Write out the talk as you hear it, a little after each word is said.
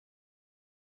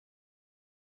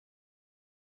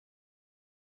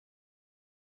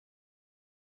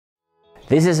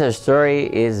This is our story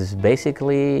is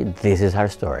basically, this is our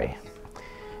story.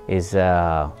 It's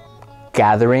a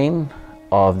gathering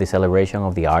of the celebration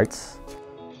of the arts,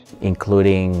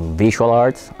 including visual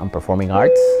arts and performing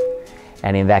arts.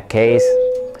 And in that case,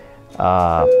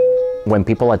 when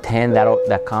people attend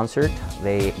that concert,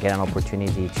 they get an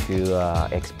opportunity to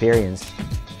experience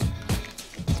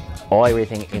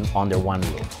everything under one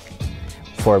roof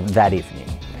for that evening.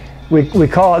 We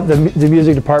call it the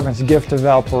music department's gift to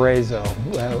Valparaiso.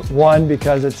 One,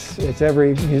 because it's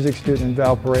every music student in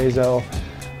Valparaiso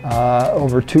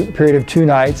over a period of 2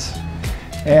 nights,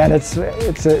 and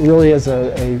it really is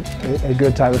a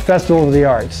good time. A festival of the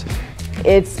arts.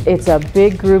 It's a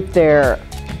big group. They're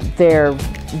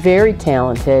very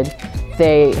talented.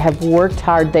 They have worked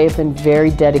hard. They've been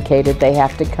very dedicated. They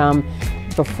have to come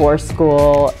before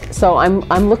school. So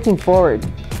I'm looking forward,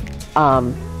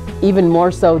 even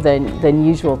more so than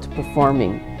usual, to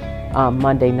performing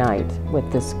Monday night with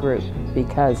this group,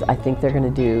 because I think they're going to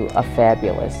do a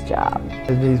fabulous job.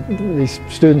 These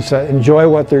students enjoy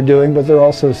what they're doing, but they're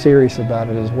also serious about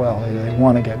it as well. They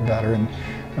want to get better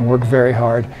and work very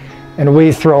hard. And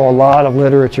we throw a lot of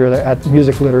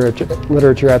music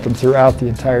literature at them throughout the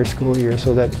entire school year,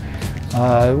 so that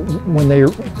when they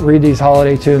read these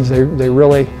holiday tunes, they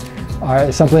really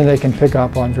are something they can pick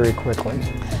up on very quickly.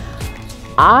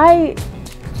 I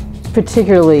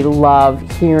particularly love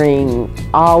hearing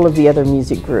all of the other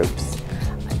music groups,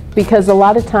 because a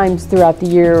lot of times throughout the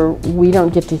year we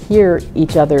don't get to hear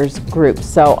each other's groups.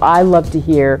 So I love to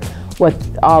hear what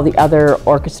all the other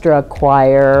orchestra,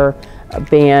 choir,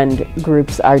 band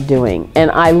groups are doing.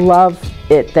 And I love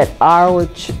it that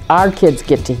our kids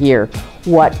get to hear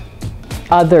what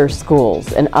other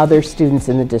schools and other students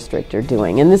in the district are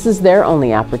doing. And this is their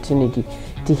only opportunity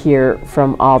to hear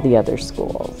from all the other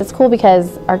schools. It's cool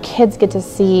because our kids get to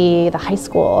see the high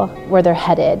school where they're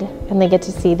headed, and they get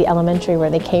to see the elementary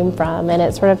where they came from, and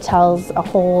it sort of tells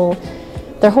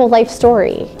their whole life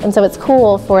story. And so it's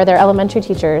cool for their elementary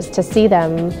teachers to see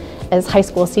them as high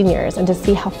school seniors and to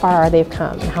see how far they've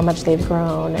come and how much they've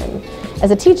grown. And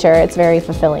as a teacher, it's very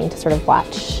fulfilling to sort of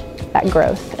watch that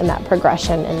growth and that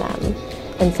progression in them.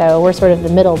 And so we're sort of the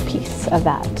middle piece of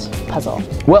that puzzle.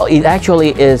 Well, it actually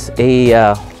is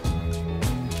a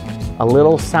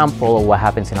little sample of what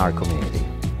happens in our community.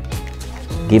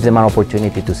 Gives them an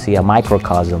opportunity to see a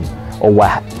microcosm of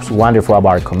what's wonderful about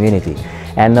our community.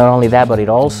 And not only that, but it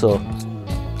also,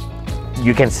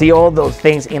 you can see all those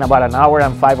things in about an hour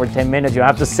and 5 or 10 minutes. You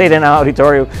have to sit in an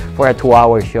auditorium for a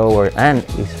 2-hour show, and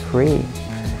it's free.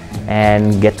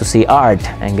 And get to see art,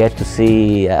 and get to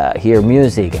see, hear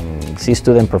music, and see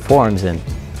student performs, and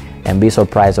be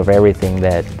surprised of everything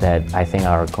that I think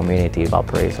our community,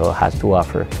 Valparaiso, has to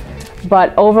offer.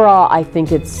 But overall, I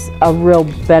think it's a real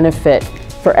benefit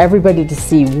for everybody to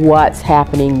see what's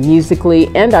happening musically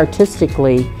and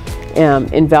artistically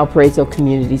in Valparaiso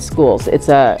Community Schools. It's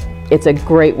a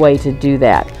great way to do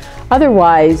that.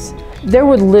 Otherwise, there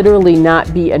would literally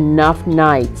not be enough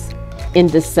nights in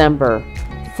December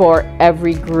for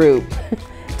every group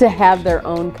to have their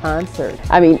own concert.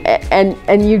 I mean,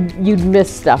 and you'd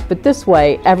miss stuff, but this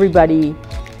way everybody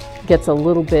gets a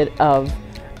little bit of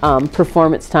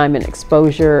performance time and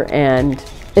exposure, and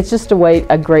it's just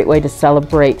a great way to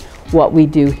celebrate what we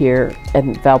do here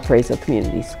in Valparaiso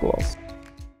Community Schools.